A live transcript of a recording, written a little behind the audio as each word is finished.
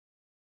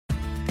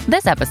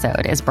This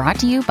episode is brought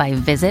to you by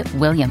Visit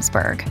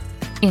Williamsburg.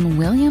 In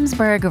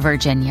Williamsburg,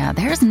 Virginia,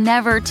 there's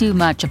never too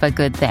much of a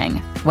good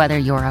thing. Whether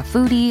you're a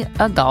foodie,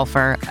 a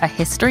golfer, a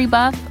history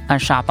buff, a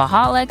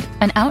shopaholic,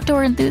 an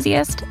outdoor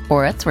enthusiast,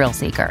 or a thrill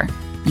seeker,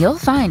 you'll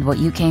find what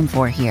you came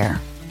for here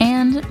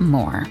and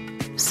more.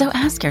 So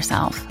ask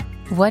yourself,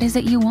 what is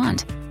it you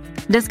want?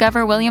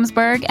 Discover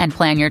Williamsburg and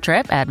plan your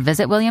trip at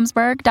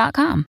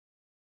visitwilliamsburg.com.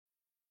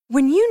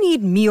 When you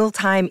need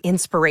mealtime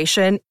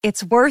inspiration,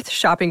 it's worth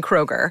shopping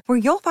Kroger, where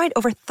you'll find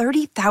over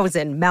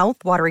 30,000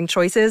 mouth-watering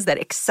choices that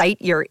excite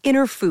your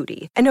inner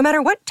foodie. And no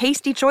matter what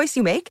tasty choice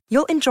you make,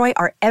 you'll enjoy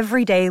our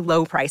everyday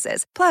low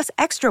prices, plus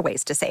extra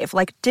ways to save,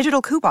 like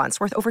digital coupons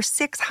worth over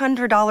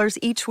 $600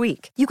 each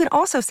week. You can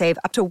also save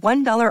up to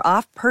 $1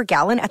 off per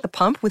gallon at the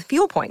pump with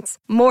fuel points.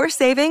 More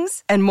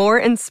savings and more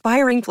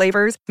inspiring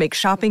flavors make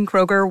shopping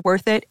Kroger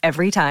worth it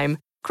every time.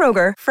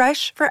 Kroger,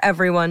 fresh for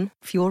everyone.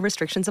 Fuel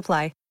restrictions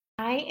apply.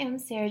 I am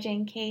Sarah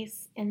Jane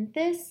Case, and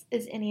this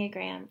is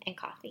Enneagram and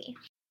Coffee.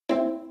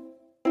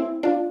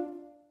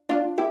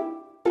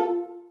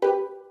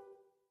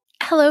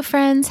 Hello,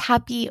 friends.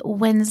 Happy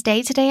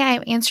Wednesday. Today I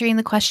am answering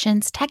the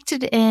questions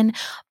texted in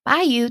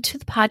by you to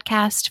the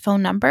podcast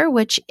phone number,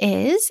 which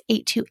is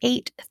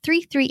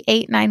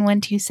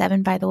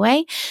 828-338-9127, by the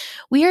way.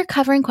 We are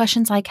covering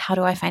questions like, how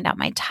do I find out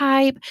my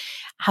type?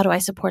 How do I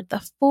support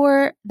the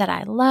 4 that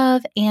I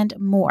love? And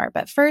more.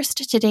 But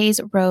first, today's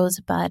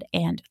rose, bud,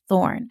 and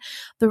thorn.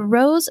 The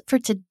rose for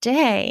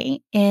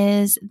today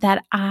is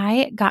that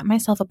I got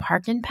myself a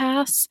parking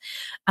pass.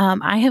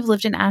 I have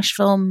lived in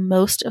Asheville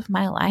most of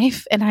my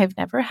life, and I've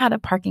never had a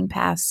parking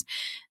pass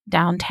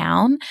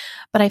downtown,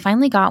 but I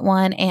finally got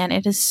one, and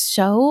it is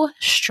so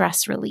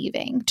stress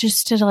relieving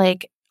just to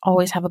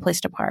always have a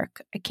place to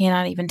park. I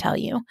cannot even tell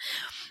you.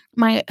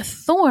 My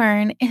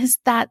thorn is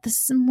that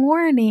this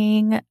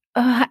morning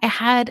I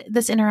had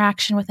this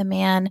interaction with a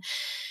man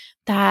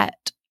that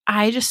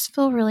I just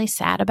feel really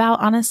sad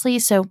about, honestly.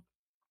 So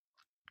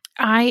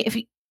if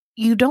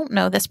you don't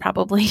know this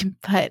probably,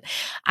 but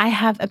I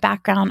have a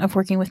background of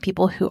working with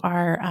people who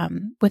are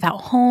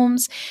without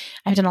homes.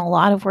 I've done a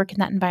lot of work in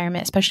that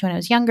environment, especially when I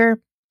was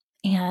younger.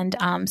 And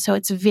so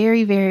it's a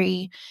very,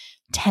 very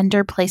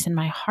tender place in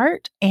my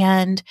heart.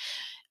 And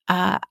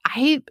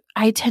I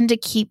tend to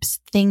keep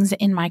things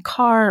in my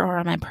car or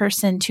on my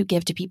person to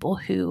give to people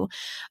who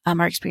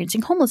are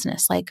experiencing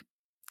homelessness, like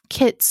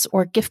kits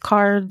or gift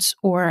cards,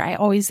 or I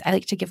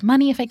like to give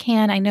money if I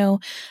can. I know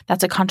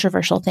that's a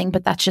controversial thing,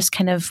 but that's just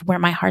kind of where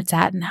my heart's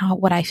at and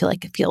what I feel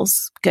like it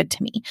feels good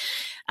to me.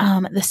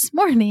 This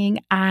morning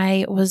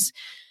I also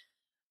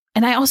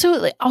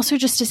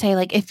just to say,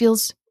 it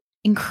feels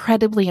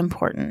incredibly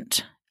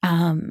important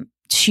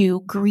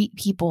to greet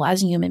people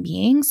as human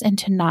beings and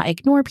to not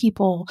ignore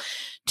people,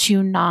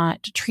 to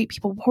not treat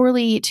people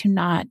poorly, to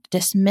not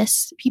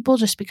dismiss people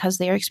just because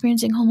they are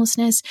experiencing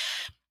homelessness.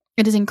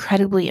 It is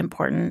incredibly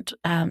important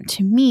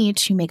to me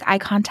to make eye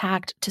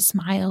contact, to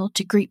smile,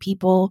 to greet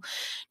people,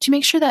 to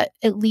make sure that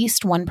at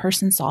least one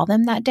person saw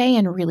them that day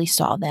and really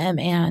saw them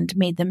and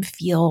made them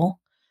feel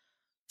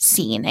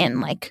seen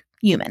and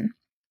human.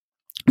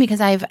 Because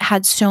I've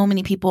had so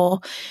many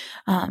people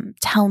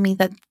tell me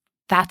that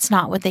that's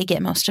not what they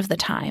get most of the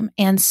time.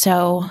 And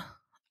so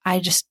I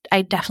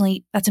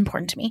definitely, that's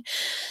important to me.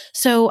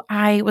 So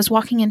I was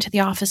walking into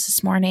the office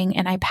this morning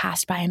and I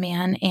passed by a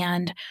man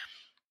and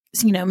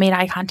made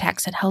eye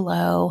contact, said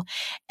hello.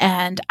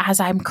 And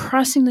as I'm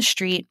crossing the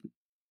street,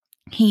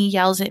 he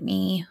yells at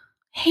me,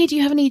 "Hey, do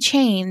you have any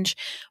change?"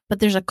 But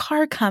there's a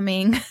car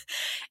coming.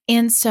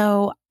 And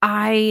so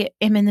I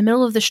am in the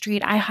middle of the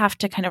street. I have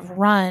to kind of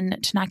run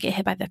to not get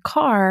hit by the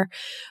car.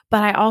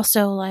 But I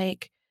also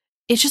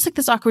it's just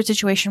this awkward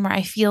situation where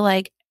I feel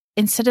like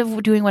instead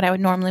of doing what I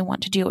would normally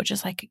want to do, which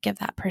is give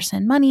that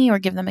person money or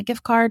give them a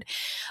gift card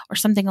or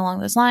something along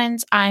those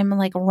lines, I'm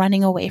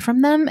running away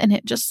from them. And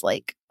it just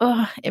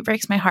it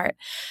breaks my heart.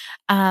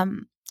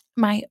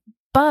 My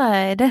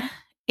bud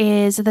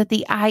is that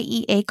the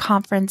IEA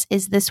conference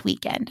is this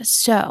weekend.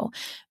 So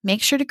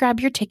make sure to grab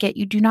your ticket.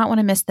 You do not want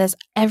to miss this.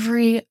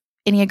 Every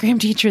Enneagram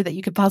teacher that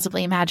you could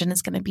possibly imagine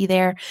is going to be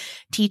there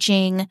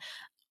teaching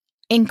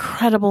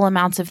incredible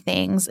amounts of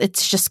things.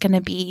 It's just going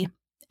to be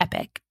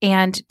epic.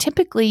 And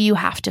typically you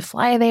have to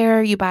fly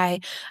there. You buy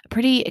a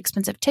pretty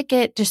expensive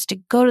ticket just to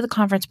go to the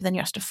conference, but then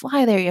you have to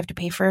fly there. You have to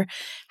pay for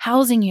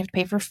housing. You have to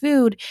pay for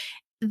food.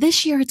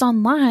 This year it's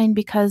online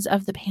because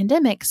of the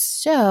pandemic.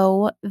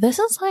 So this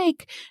is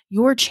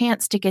your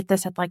chance to get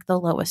this at the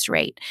lowest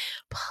rate.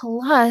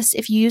 Plus,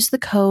 if you use the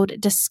code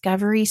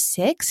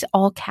Discovery6,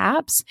 all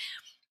caps,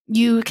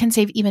 you can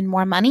save even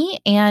more money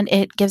and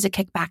it gives a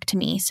kickback to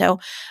me. So,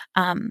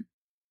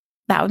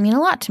 that would mean a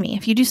lot to me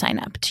if you do sign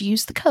up to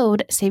use the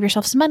code, save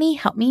yourself some money,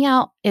 help me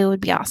out. It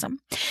would be awesome.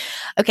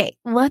 Okay,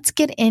 let's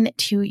get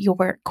into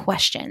your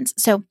questions.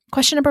 So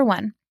question number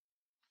 1.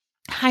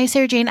 Hi,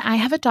 Sarah Jane. I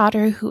have a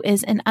daughter who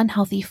is an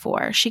unhealthy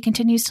 4. She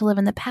continues to live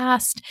in the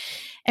past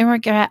and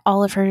regret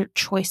all of her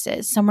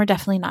choices. Some were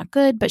definitely not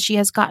good, but she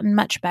has gotten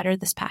much better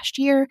this past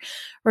year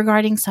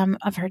regarding some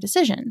of her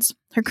decisions.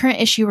 Her current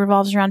issue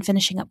revolves around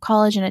finishing up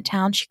college in a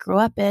town she grew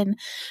up in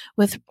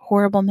with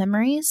horrible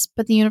memories,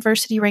 but the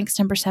university ranks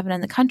number 7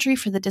 in the country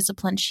for the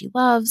discipline she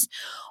loves,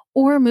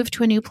 or move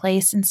to a new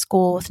place in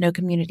school with no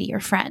community or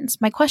friends.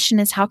 My question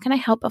is, how can I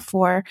help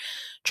before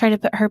try to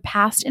put her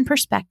past in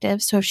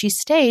perspective so if she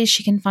stays,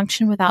 she can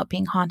function without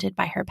being haunted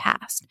by her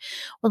past?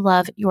 Would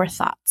love your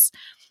thoughts.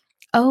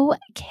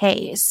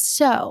 Okay,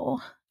 so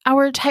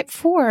our type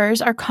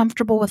 4s are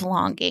comfortable with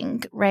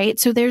longing, right?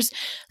 So there's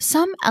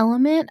some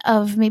element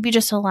of maybe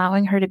just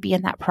allowing her to be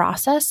in that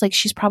process. Like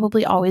she's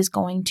probably always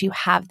going to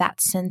have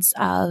that sense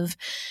of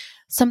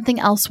something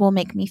else will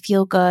make me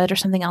feel good or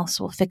something else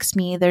will fix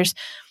me.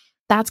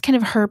 That's kind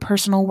of her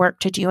personal work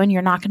to do. And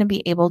you're not going to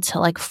be able to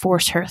like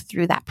force her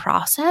through that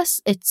process.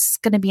 It's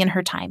going to be in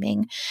her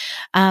timing.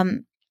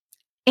 And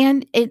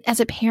as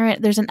a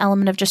parent, there's an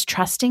element of just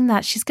trusting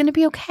that she's going to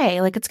be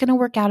okay. Like it's going to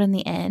work out in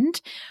the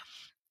end.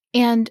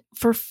 And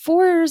for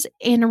 4s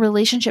in a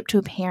relationship to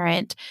a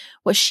parent,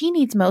 what she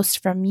needs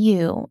most from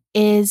you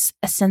is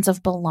a sense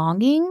of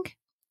belonging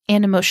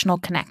and emotional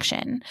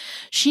connection.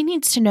 She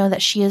needs to know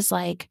that she is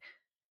like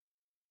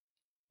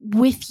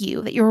with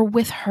you, that you're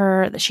with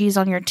her, that she's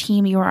on your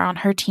team, you are on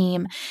her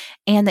team,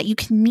 and that you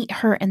can meet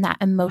her in that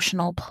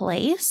emotional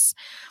place.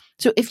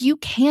 So if you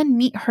can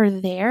meet her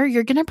there,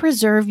 you're going to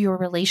preserve your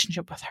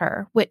relationship with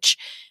her, which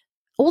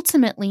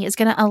ultimately is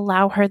going to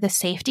allow her the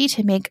safety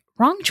to make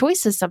wrong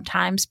choices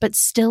sometimes, but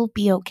still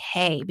be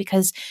okay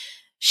because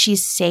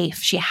she's safe.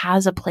 She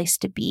has a place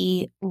to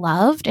be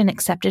loved and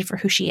accepted for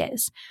who she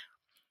is.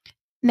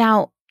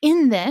 Now,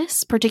 in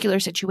this particular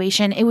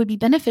situation, it would be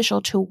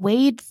beneficial to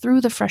wade through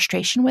the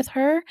frustration with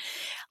her,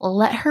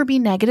 let her be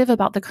negative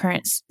about the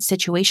current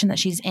situation that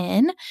she's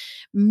in,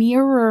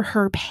 mirror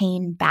her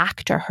pain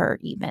back to her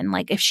even.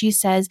 Like if she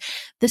says,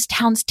 this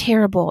town's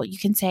terrible, you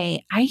can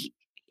say, I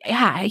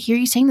hear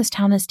you saying this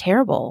town is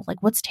terrible.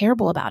 Like what's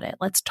terrible about it?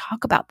 Let's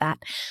talk about that.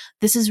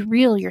 This is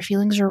real. Your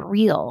feelings are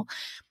real.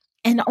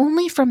 And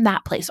only from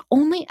that place,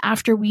 only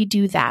after we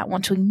do that,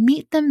 once we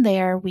meet them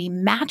there, we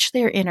match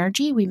their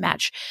energy, we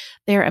match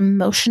their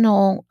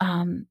emotional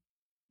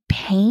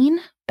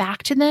pain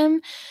back to them,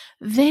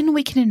 then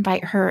we can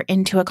invite her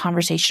into a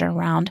conversation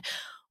around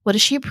what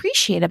does she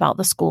appreciate about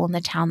the school and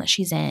the town that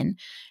she's in,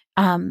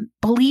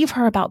 believe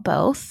her about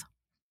both,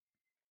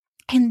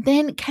 and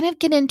then kind of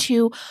get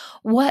into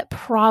what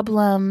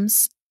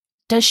problems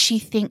does she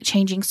think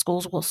changing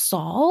schools will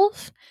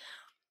solve,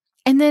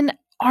 and then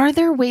are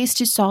there ways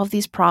to solve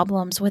these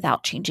problems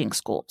without changing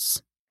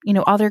schools? You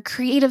know, are there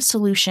creative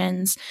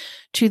solutions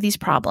to these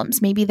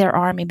problems? Maybe there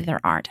are, maybe there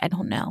aren't. I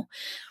don't know.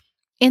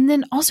 And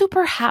then also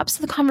perhaps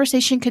the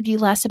conversation could be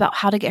less about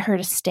how to get her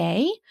to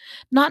stay.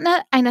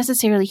 Not I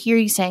necessarily hear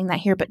you saying that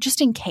here, but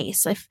just in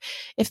case, if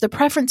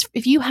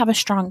you have a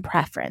strong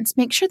preference,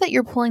 make sure that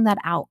you're pulling that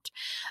out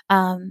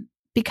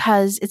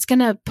because it's going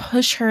to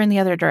push her in the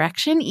other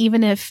direction.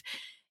 Even if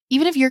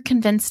you're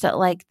convinced that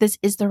like this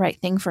is the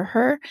right thing for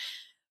her,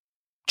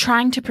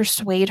 trying to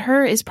persuade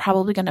her is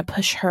probably going to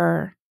push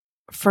her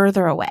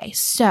further away.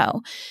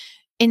 So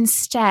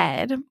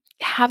instead,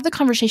 have the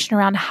conversation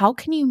around how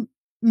can you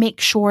make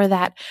sure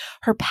that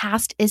her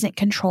past isn't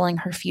controlling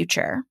her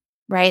future,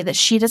 right? That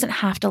she doesn't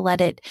have to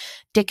let it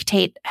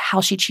dictate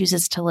how she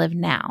chooses to live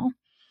now.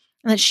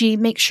 And that she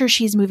makes sure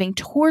she's moving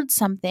towards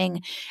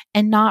something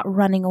and not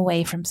running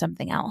away from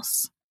something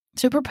else.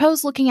 So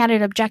propose looking at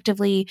it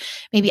objectively,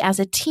 maybe as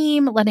a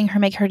team, letting her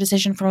make her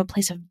decision from a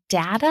place of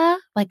data,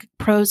 like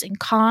pros and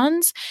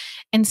cons,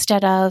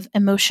 instead of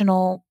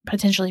emotional,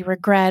 potentially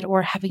regret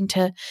or having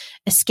to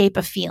escape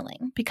a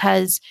feeling.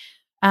 Because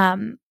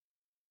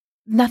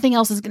nothing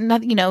else is,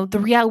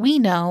 we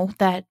know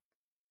that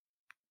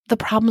the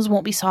problems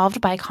won't be solved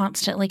by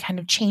constantly kind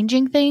of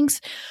changing things,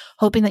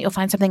 hoping that you'll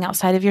find something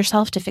outside of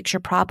yourself to fix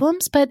your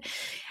problems. But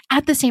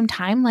at the same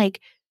time,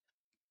 like,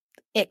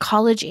 at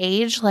college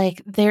age,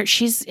 like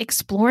she's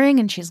exploring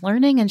and she's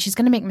learning and she's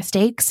going to make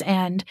mistakes.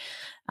 And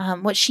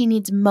what she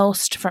needs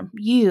most from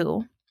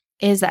you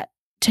is that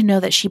to know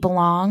that she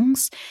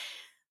belongs,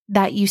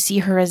 that you see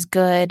her as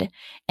good,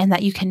 and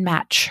that you can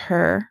match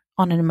her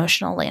on an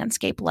emotional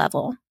landscape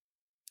level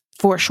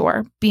for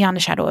sure, beyond a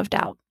shadow of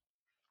doubt.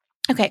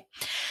 Okay.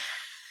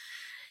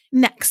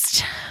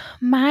 Next,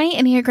 my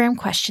Enneagram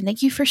question.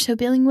 Thank you for so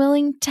being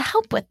willing to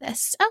help with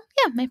this. Oh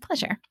yeah, my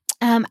pleasure.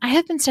 I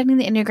have been studying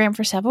the Enneagram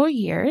for several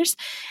years,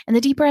 and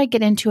the deeper I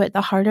get into it,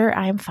 the harder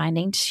I am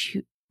finding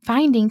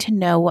to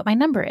know what my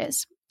number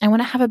is. I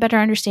want to have a better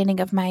understanding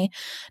of my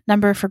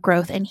number for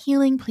growth and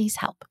healing. Please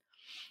help.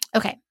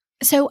 Okay.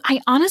 So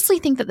I honestly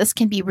think that this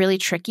can be really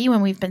tricky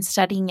when we've been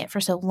studying it for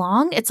so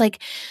long. It's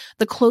like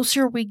the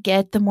closer we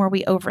get, the more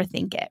we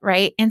overthink it,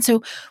 right? And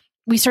so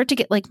we start to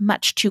get like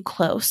much too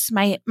close.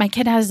 My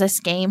kid has this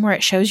game where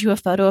it shows you a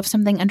photo of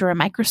something under a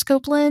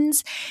microscope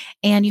lens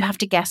and you have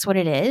to guess what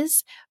it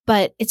is,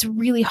 but it's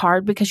really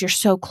hard because you're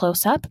so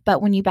close up.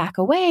 But when you back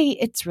away,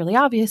 it's really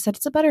obvious that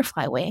it's a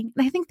butterfly wing.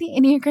 And I think the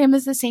Enneagram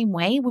is the same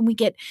way. When we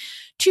get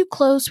too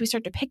close, we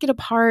start to pick it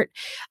apart.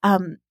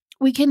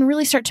 We can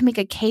really start to make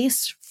a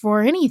case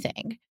for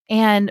anything.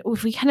 And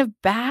if we kind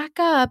of back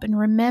up and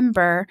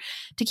remember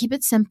to keep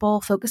it simple,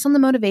 focus on the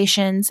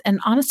motivations, and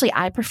honestly,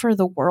 I prefer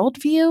the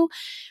worldview,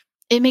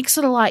 it makes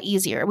it a lot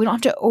easier. We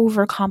don't have to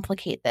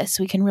overcomplicate this.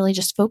 We can really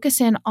just focus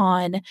in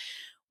on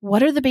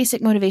what are the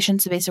basic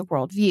motivations, the basic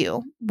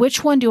worldview.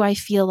 Which one do I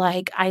feel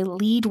like I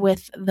lead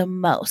with the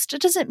most?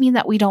 It doesn't mean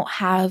that we don't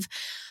have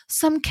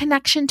some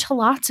connection to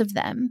lots of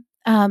them,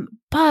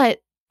 but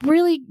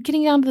really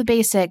getting down to the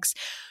basics,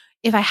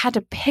 if I had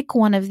to pick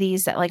one of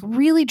these that like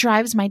really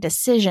drives my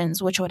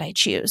decisions, which would I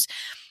choose?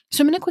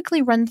 So I'm going to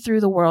quickly run through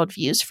the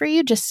worldviews for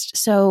you just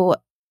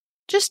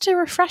to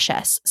refresh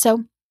us.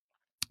 So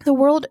the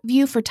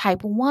worldview for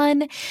type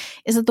 1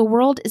 is that the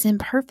world is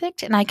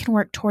imperfect and I can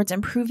work towards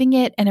improving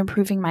it and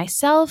improving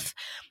myself.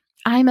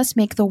 I must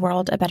make the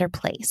world a better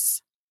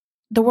place.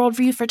 The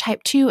worldview for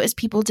type 2 is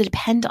people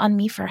depend on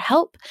me for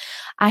help.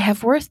 I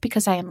have worth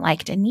because I am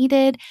liked and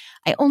needed.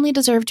 I only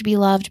deserve to be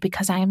loved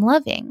because I am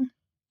loving.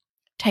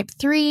 Type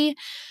 3,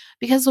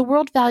 because the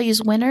world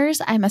values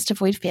winners, I must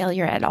avoid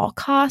failure at all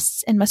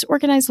costs and must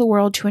organize the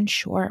world to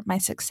ensure my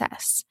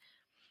success.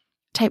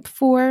 Type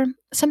 4,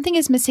 something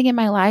is missing in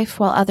my life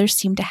while others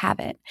seem to have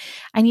it.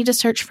 I need to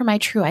search for my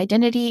true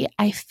identity.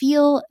 I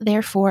feel,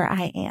 therefore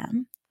I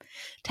am.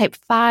 Type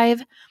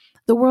 5,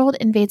 the world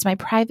invades my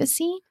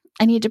privacy.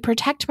 I need to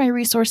protect my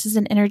resources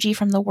and energy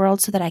from the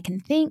world so that I can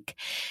think,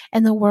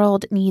 and the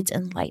world needs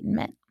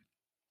enlightenment.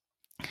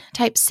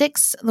 Type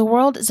 6, the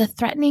world is a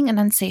threatening and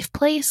unsafe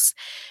place.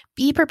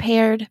 Be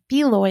prepared,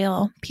 be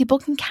loyal. People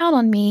can count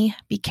on me.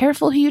 Be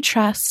careful who you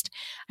trust.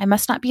 I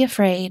must not be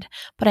afraid,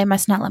 but I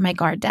must not let my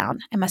guard down.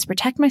 I must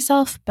protect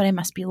myself, but I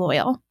must be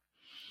loyal.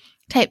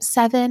 Type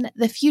 7,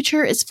 the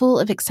future is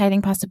full of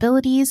exciting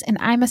possibilities, and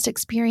I must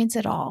experience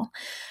it all.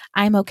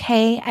 I'm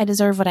okay. I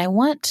deserve what I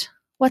want.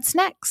 What's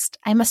next?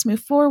 I must move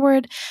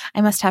forward.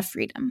 I must have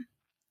freedom.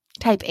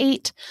 Type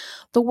 8,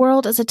 the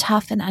world is a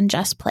tough and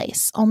unjust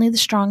place. Only the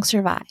strong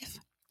survive.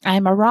 I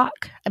am a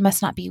rock. I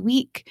must not be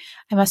weak.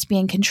 I must be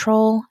in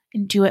control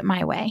and do it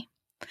my way.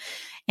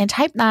 And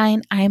type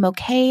 9, I am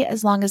okay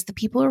as long as the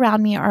people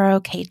around me are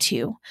okay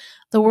too.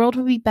 The world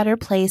would be a better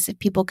place if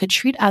people could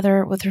treat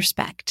others with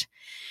respect.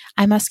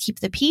 I must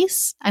keep the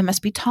peace. I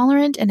must be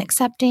tolerant and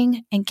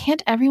accepting. And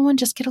can't everyone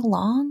just get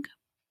along?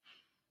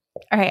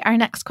 All right, our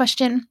next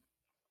question.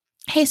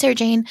 Hey, Sarah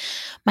Jane,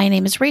 my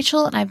name is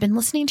Rachel, and I've been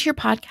listening to your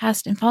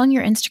podcast and following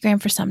your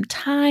Instagram for some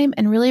time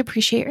and really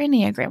appreciate your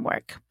Enneagram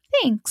work.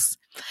 Thanks.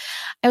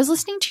 I was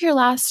listening to your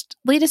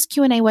latest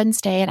Q&A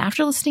Wednesday, and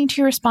after listening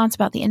to your response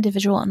about the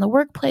individual in the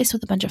workplace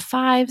with a bunch of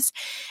 5s,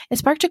 it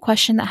sparked a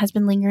question that has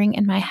been lingering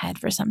in my head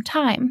for some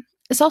time.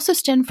 This also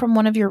stemmed from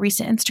one of your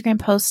recent Instagram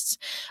posts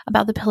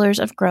about the pillars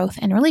of growth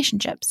and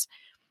relationships.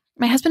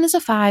 My husband is a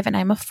 5 and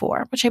I'm a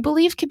 4, which I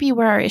believe could be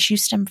where our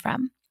issues stem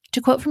from. To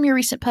quote from your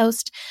recent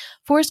post,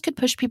 4s could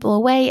push people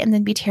away and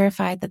then be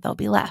terrified that they'll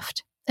be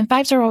left. And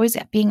 5s are always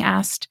being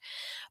asked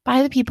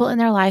by the people in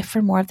their life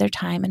for more of their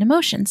time and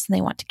emotions than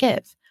they want to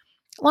give.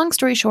 Long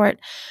story short,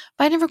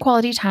 fighting for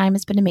quality time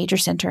has been a major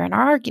center in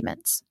our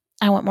arguments.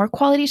 I want more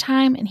quality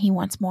time and he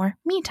wants more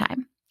me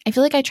time. I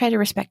feel like I try to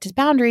respect his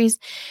boundaries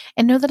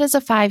and know that as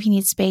a 5, he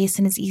needs space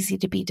and is easy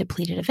to be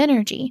depleted of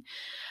energy.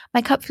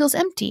 My cup feels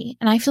empty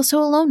and I feel so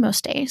alone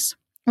most days.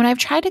 When I've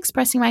tried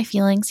expressing my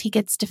feelings, he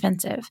gets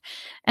defensive,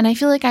 and I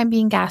feel like I'm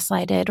being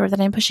gaslighted or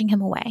that I'm pushing him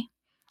away.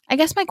 I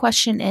guess my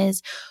question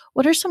is,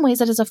 what are some ways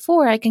that as a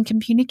 4 I can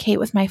communicate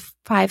with my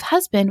 5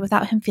 husband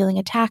without him feeling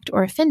attacked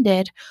or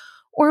offended,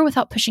 or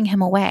without pushing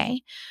him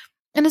away?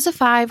 And as a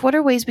 5, what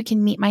are ways we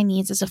can meet my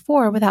needs as a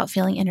 4 without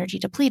feeling energy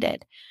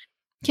depleted?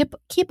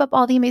 Keep up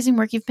all the amazing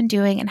work you've been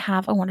doing and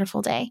have a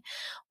wonderful day.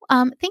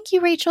 Thank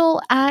you,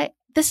 Rachel.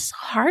 This is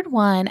a hard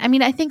one. I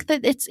mean, I think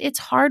that it's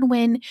hard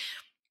when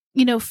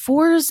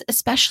 4s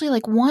especially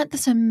like want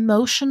this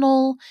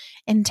emotional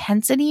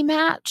intensity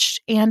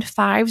matched, and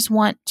 5s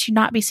want to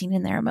not be seen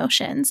in their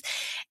emotions.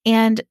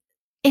 And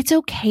it's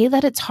okay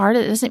that it's hard.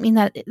 It doesn't mean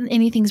that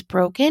anything's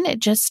broken. It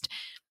just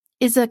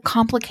is a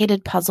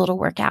complicated puzzle to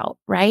work out,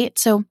 right?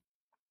 So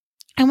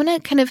I want to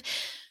kind of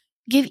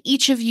give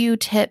each of you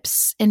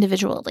tips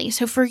individually.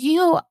 So for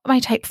you, my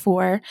type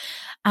 4,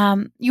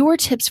 your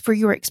tips for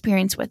your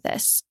experience with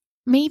this.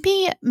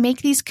 Maybe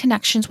make these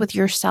connections with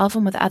yourself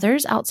and with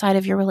others outside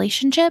of your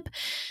relationship.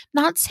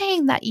 Not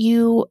saying that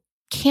you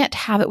can't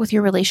have it with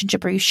your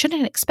relationship or you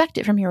shouldn't expect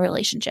it from your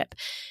relationship.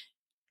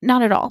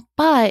 Not at all.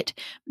 But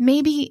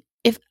maybe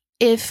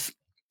if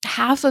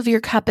half of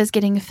your cup is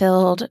getting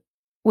filled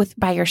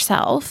by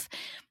yourself,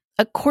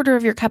 a quarter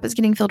of your cup is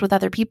getting filled with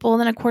other people, and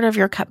then a quarter of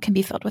your cup can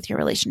be filled with your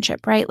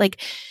relationship, right? Like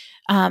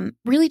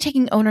really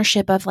taking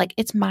ownership of like,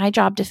 it's my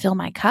job to fill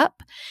my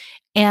cup.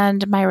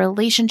 And my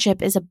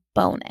relationship is a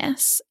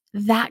bonus.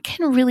 that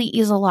can really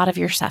ease a lot of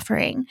your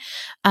suffering,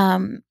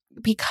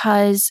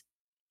 because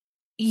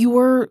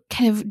you're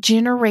kind of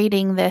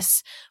generating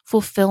this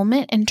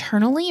fulfillment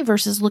internally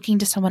versus looking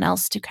to someone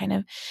else to kind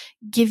of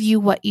give you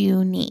what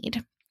you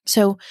need.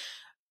 So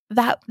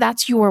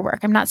that's your work.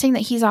 I'm not saying that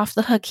he's off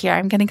the hook here.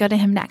 I'm going to go to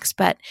him next.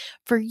 But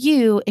for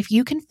you, if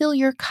you can fill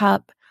your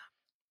cup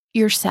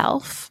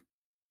yourself,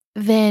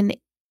 then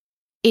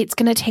it's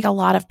going to take a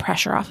lot of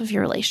pressure off of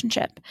your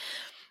relationship.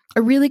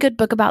 A really good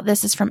book about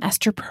this is from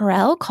Esther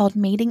Perel called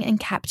Mating in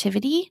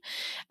Captivity.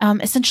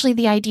 Essentially,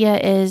 the idea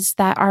is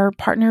that our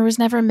partner was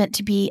never meant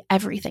to be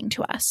everything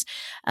to us,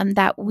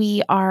 that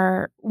we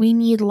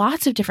need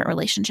lots of different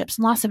relationships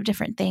and lots of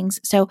different things.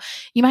 So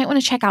you might want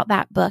to check out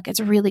that book. It's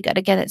really good.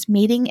 Again, it's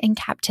Mating in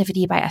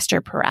Captivity by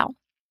Esther Perel.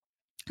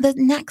 The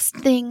next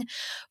thing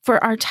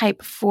for our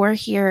type 4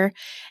 here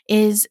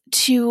is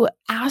to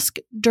ask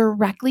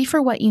directly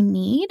for what you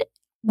need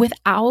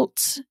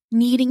without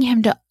needing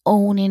him to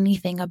own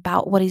anything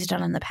about what he's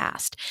done in the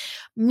past.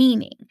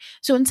 Meaning,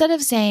 so instead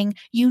of saying,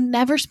 you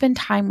never spend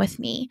time with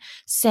me,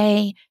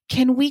 say,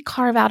 can we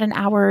carve out an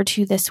hour or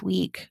two this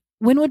week?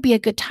 When would be a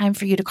good time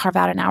for you to carve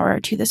out an hour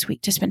or two this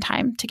week to spend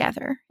time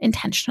together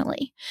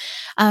intentionally?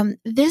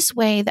 This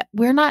way that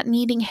we're not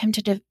needing him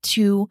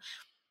to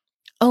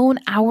own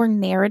our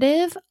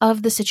narrative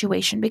of the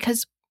situation,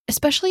 because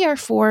especially our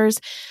 4s,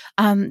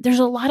 there's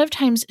a lot of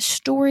times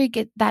story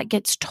that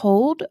gets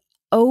told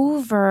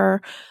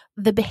over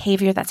the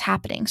behavior that's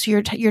happening. So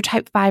your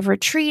type 5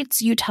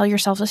 retreats, you tell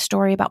yourself a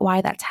story about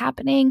why that's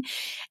happening.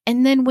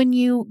 And then when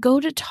you go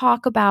to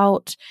talk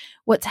about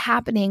what's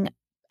happening,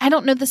 I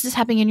don't know if this is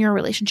happening in your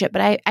relationship,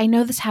 but I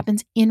know this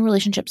happens in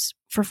relationships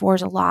for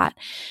 4s a lot.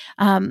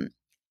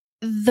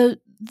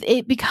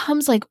 It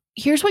becomes like,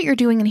 here's what you're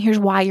doing and here's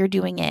why you're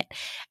doing it.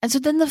 And so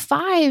then the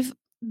 5,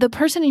 the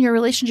person in your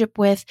relationship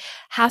with,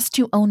 has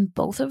to own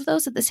both of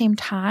those at the same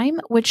time,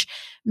 which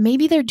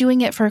maybe they're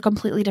doing it for a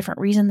completely different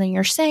reason than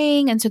you're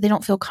saying. And so they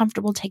don't feel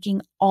comfortable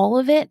taking all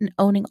of it and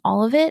owning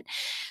all of it.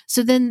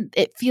 So then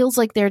it feels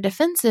like they're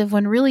defensive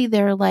when really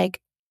they're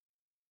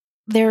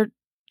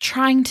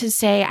trying to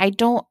say, I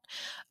don't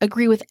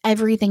agree with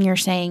everything you're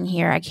saying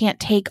here. I can't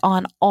take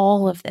on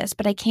all of this,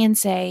 but I can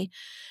say,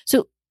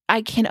 so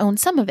I can own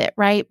some of it,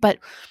 right? But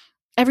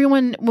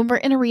everyone, when we're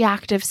in a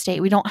reactive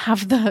state, we don't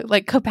have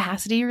the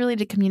capacity really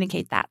to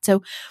communicate that.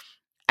 So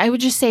I would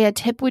just say a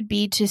tip would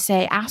be to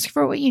say, ask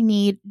for what you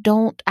need.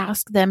 Don't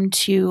ask them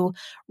to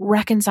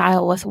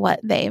reconcile with what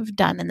they've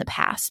done in the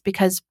past,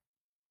 because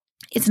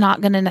it's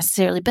not going to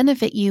necessarily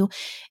benefit you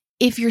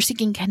if you're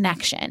seeking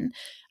connection.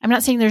 I'm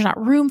not saying there's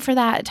not room for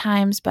that at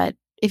times, but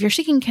if you're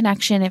seeking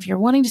connection, if you're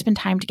wanting to spend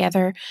time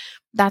together,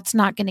 that's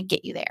not going to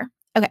get you there.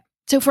 Okay.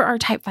 So for our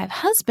type 5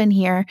 husband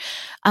here,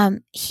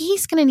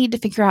 he's going to need to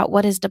figure out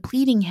what is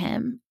depleting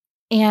him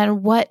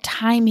and what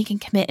time he can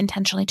commit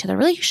intentionally to the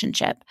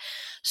relationship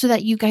so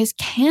that you guys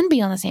can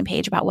be on the same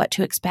page about what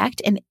to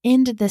expect and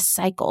end this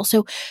cycle.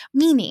 So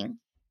meaning,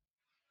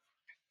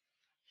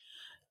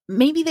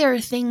 maybe there are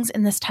things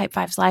in this type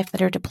 5's life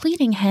that are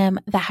depleting him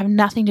that have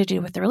nothing to do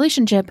with the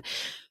relationship,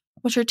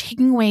 which are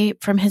taking away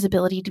from his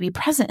ability to be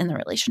present in the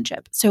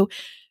relationship. So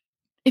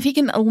if he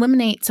can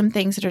eliminate some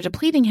things that are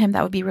depleting him,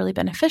 that would be really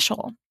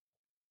beneficial.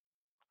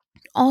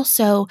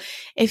 Also,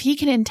 if he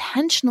can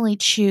intentionally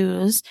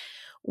choose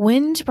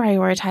when to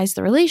prioritize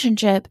the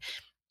relationship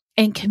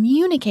and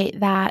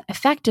communicate that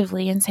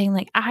effectively and saying,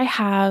 like, I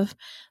have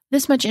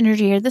this much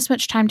energy or this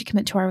much time to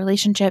commit to our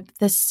relationship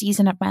this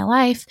season of my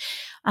life,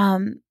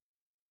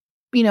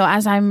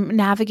 as I'm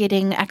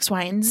navigating X,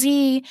 Y, and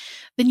Z,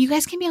 then you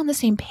guys can be on the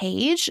same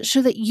page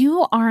so that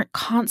you aren't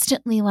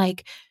constantly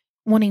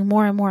wanting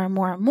more and more and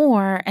more and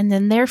more. And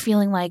then they're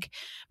feeling like,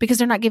 because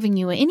they're not giving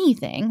you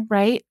anything,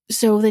 right?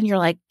 So then you're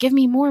like, give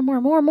me more and more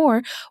and more and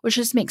more, which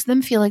just makes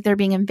them feel like they're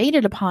being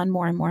invaded upon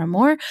more and more and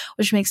more,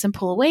 which makes them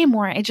pull away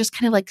more. It just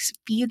kind of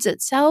feeds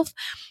itself.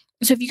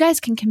 So if you guys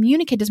can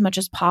communicate as much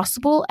as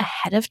possible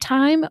ahead of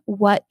time,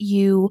 what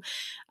you,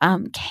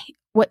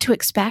 what to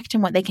expect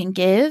and what they can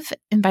give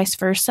and vice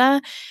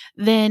versa,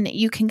 then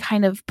you can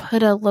kind of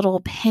put a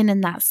little pin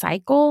in that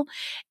cycle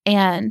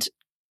and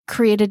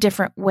create a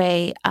different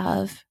way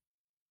of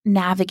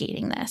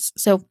navigating this.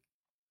 So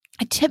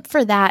a tip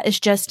for that is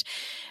just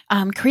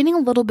creating a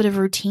little bit of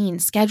routine,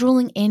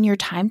 scheduling in your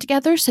time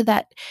together so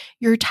that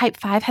your type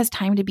 5 has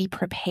time to be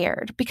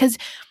prepared, because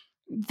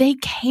they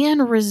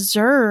can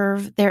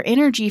reserve their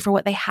energy for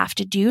what they have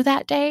to do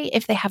that day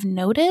if they have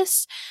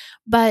notice.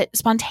 But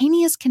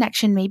spontaneous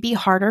connection may be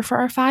harder for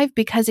our 5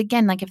 because,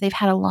 again, if they've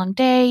had a long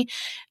day,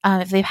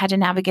 if they've had to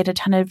navigate a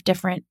ton of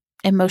different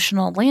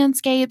emotional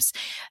landscapes,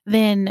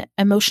 then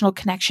emotional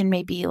connection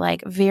may be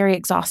very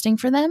exhausting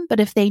for them. But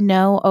if they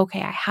know,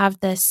 okay, I have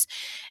this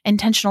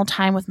intentional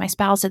time with my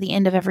spouse at the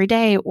end of every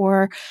day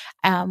or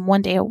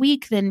one day a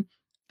week, then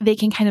they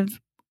can kind of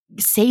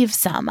save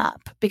some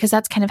up, because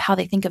that's kind of how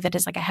they think of it,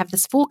 is I have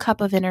this full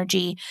cup of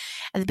energy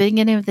at the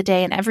beginning of the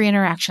day and every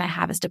interaction I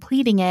have is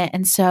depleting it.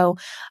 And so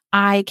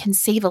I can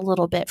save a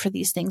little bit for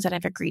these things that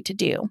I've agreed to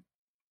do.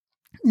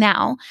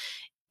 Now,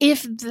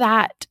 if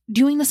that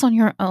doing this on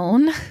your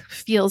own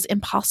feels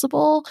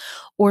impossible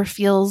or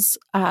feels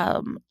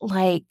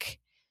like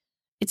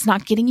it's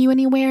not getting you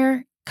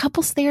anywhere,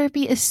 couples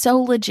therapy is so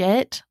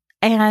legit.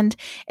 And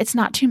it's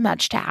not too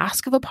much to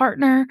ask of a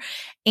partner.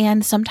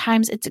 And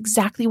sometimes it's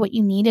exactly what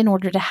you need in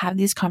order to have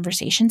these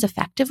conversations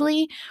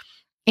effectively.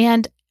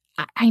 And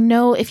I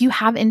know if you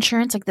have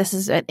insurance, like this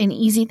is an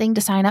easy thing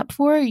to sign up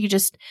for. You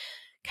just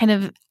kind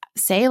of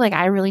say, like,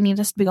 I really need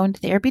us to be going to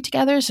therapy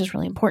together. This is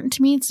really important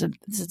to me.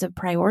 This is a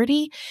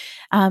priority.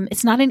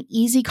 It's not an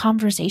easy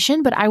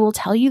conversation, but I will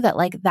tell you that,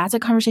 like, that's a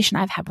conversation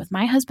I've had with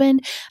my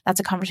husband. That's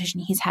a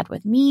conversation he's had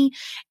with me.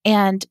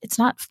 And it's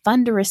not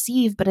fun to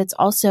receive, but it's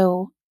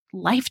also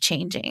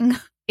life-changing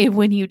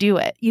when you do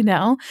it, you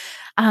know?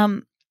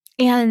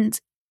 And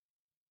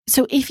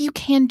so if you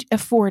can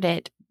afford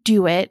it,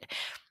 do it.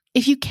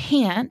 If you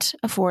can't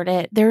afford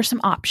it, there are some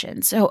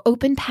options. So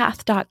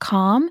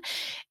openpath.com,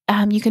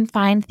 you can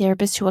find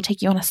therapists who will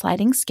take you on a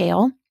sliding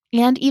scale.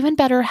 And even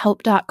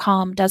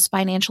BetterHelp.com does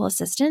financial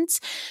assistance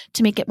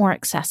to make it more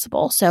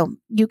accessible. So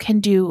you can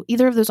do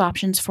either of those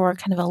options for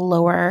kind of a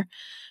lower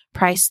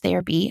price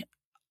therapy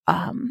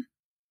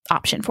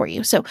option for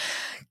you. So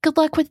good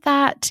luck with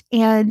that,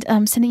 and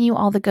sending you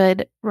all the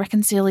good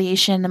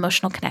reconciliation,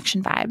 emotional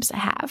connection vibes I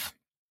have.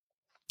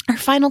 Our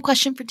final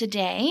question for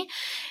today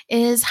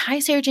is, hi,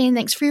 Sarah Jane.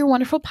 Thanks for your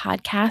wonderful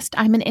podcast.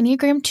 I'm an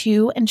Enneagram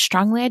 2 and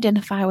strongly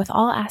identify with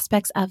all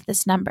aspects of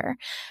this number.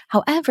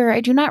 However, I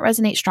do not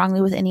resonate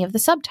strongly with any of the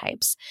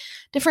subtypes.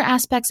 Different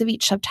aspects of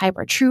each subtype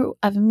are true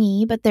of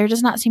me, but there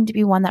does not seem to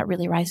be one that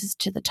really rises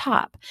to the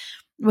top.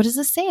 What does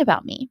this say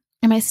about me?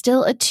 Am I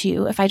still a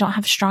 2 if I don't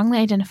have strongly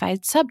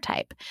identified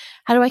subtype?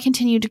 How do I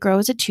continue to grow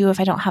as a 2 if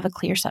I don't have a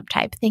clear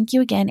subtype? Thank you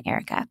again,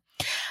 Erica.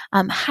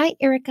 Hi,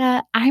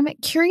 Erica. I'm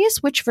curious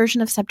which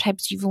version of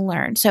subtypes you've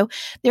learned. So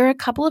there are a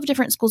couple of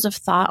different schools of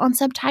thought on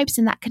subtypes,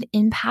 and that could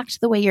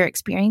impact the way you're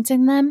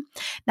experiencing them.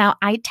 Now,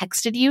 I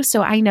texted you,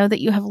 so I know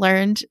that you have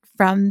learned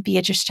from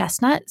Beatrice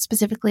Chestnut,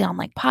 specifically on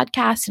like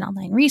podcasts and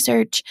online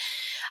research.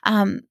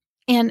 And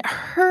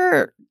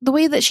the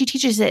way that she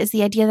teaches it is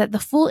the idea that the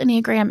full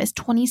Enneagram is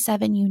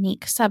 27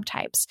 unique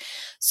subtypes.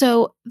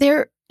 So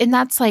and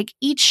that's like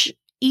each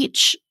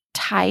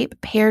type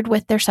paired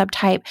with their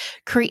subtype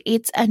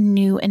creates a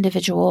new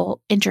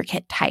individual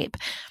intricate type.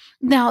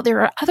 Now, there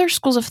are other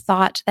schools of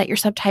thought that your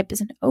subtype is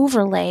an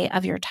overlay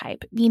of your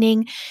type,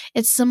 meaning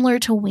it's similar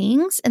to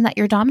wings in that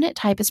your dominant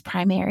type is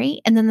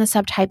primary, and then the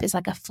subtype is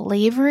like a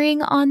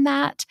flavoring on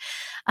that.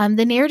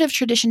 The narrative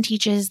tradition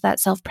teaches that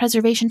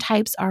self-preservation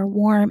types are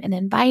warm and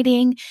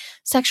inviting.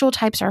 Sexual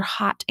types are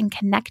hot and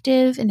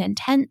connective and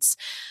intense.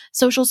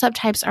 Social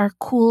subtypes are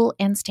cool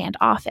and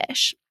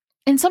standoffish.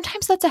 And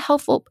sometimes that's a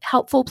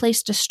helpful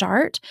place to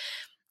start.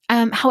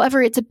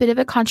 However, it's a bit of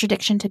a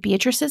contradiction to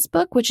Beatrice's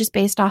book, which is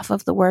based off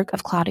of the work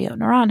of Claudio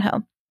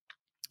Naranjo.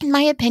 In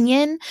my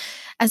opinion,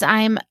 as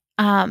I'm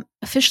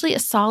officially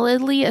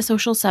solidly a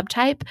social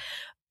subtype,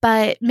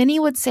 but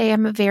many would say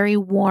I'm very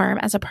warm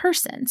as a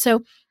person.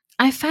 So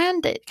I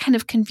found it kind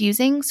of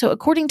confusing. So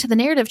according to the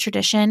narrative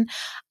tradition,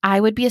 I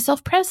would be a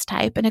self-pres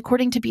type. And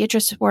according to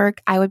Beatrice's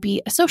work, I would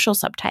be a social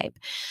subtype.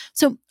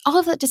 So all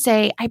of that to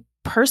say, I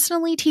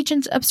personally teach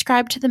and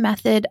subscribe to the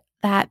method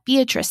that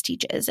Beatrice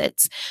teaches.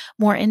 It's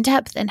more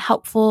in-depth and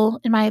helpful,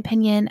 in my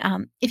opinion.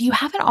 If you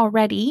haven't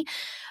already,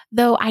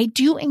 though, I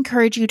do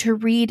encourage you to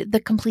read The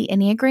Complete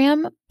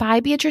Enneagram by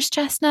Beatrice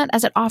Chestnut,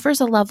 as it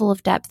offers a level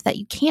of depth that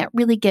you can't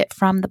really get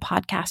from the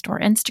podcast or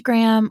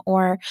Instagram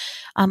or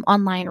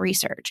online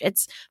research.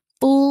 It's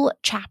full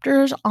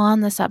chapters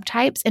on the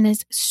subtypes and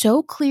is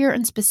so clear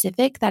and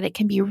specific that it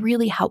can be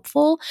really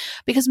helpful,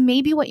 because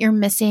maybe what you're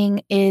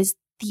missing is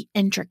the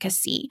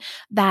intricacy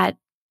that,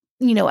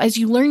 you know, as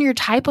you learn your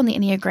type on the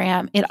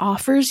Enneagram, it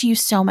offers you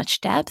so much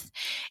depth.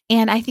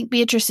 And I think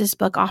Beatrice's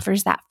book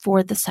offers that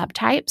for the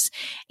subtypes.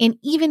 And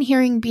even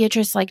hearing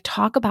Beatrice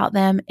talk about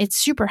them, it's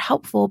super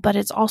helpful, but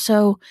it's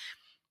also,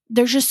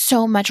 there's just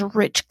so much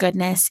rich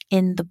goodness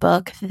in the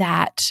book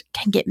that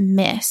can get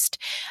missed,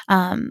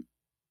 when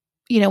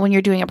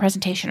you're doing a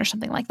presentation or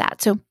something like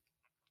that. So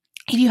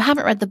if you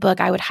haven't read the book,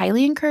 I would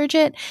highly encourage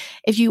it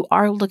if you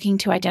are looking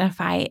to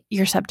identify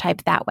your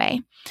subtype that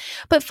way.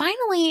 But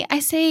finally, I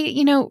say,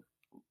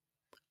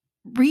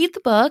 read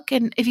the book.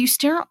 And if you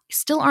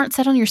still aren't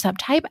set on your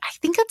subtype, I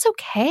think that's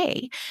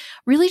okay.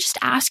 Really just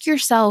ask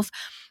yourself,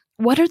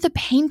 what are the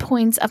pain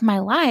points of my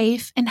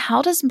life, and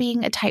how does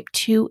being a type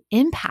 2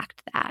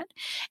 impact that?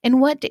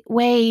 In what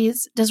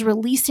ways does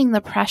releasing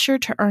the pressure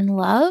to earn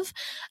love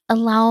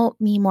allow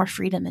me more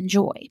freedom and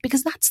joy?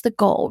 Because that's the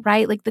goal,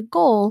 right? The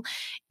goal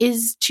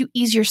is to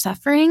ease your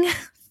suffering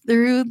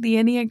through the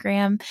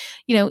Enneagram,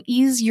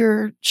 ease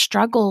your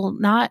struggle,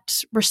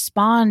 not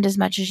respond as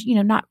much as,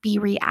 not be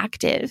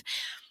reactive,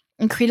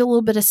 and create a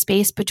little bit of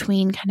space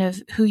between kind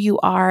of who you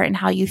are and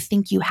how you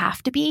think you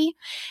have to be.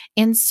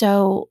 And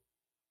so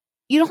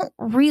you don't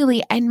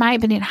really, in my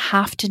opinion,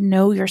 have to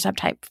know your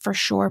subtype for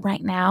sure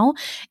right now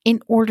in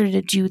order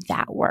to do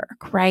that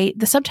work, right?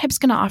 The subtype is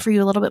going to offer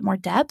you a little bit more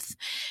depth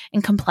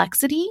and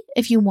complexity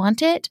if you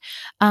want it.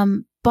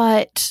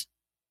 But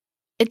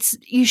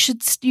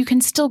you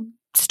can still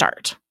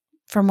start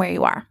from where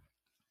you are.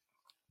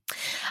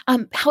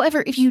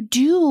 However, if you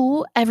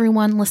do,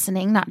 everyone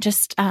listening, not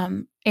just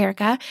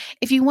Erica,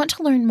 if you want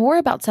to learn more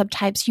about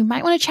subtypes, you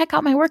might want to check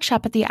out my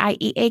workshop at the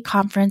IEA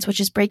conference, which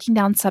is breaking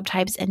down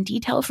subtypes in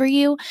detail for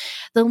you.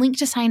 The link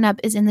to sign up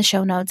is in the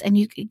show notes, and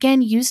you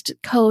again used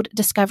code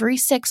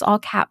Discovery6, all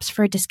caps,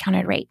 for a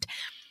discounted rate.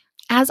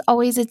 As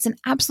always, it's an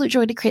absolute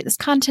joy to create this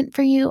content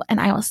for you, and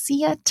I will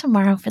see you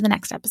tomorrow for the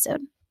next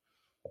episode.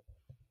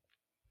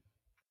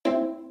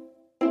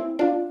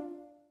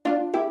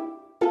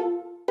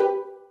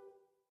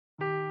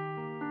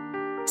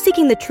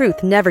 Seeking the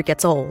truth never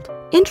gets old.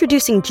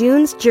 Introducing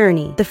June's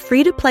Journey, the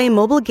free-to-play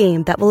mobile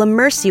game that will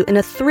immerse you in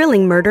a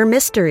thrilling murder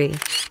mystery.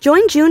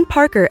 Join June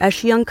Parker as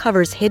she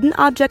uncovers hidden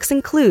objects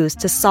and clues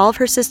to solve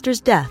her sister's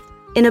death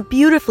in a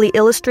beautifully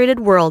illustrated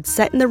world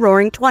set in the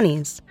Roaring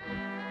 '20s.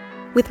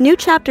 With new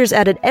chapters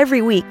added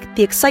every week,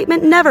 the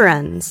excitement never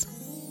ends.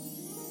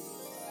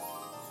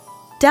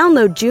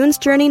 Download June's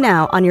Journey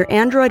now on your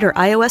Android or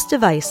iOS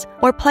device,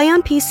 or play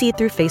on PC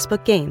through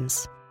Facebook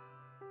Games.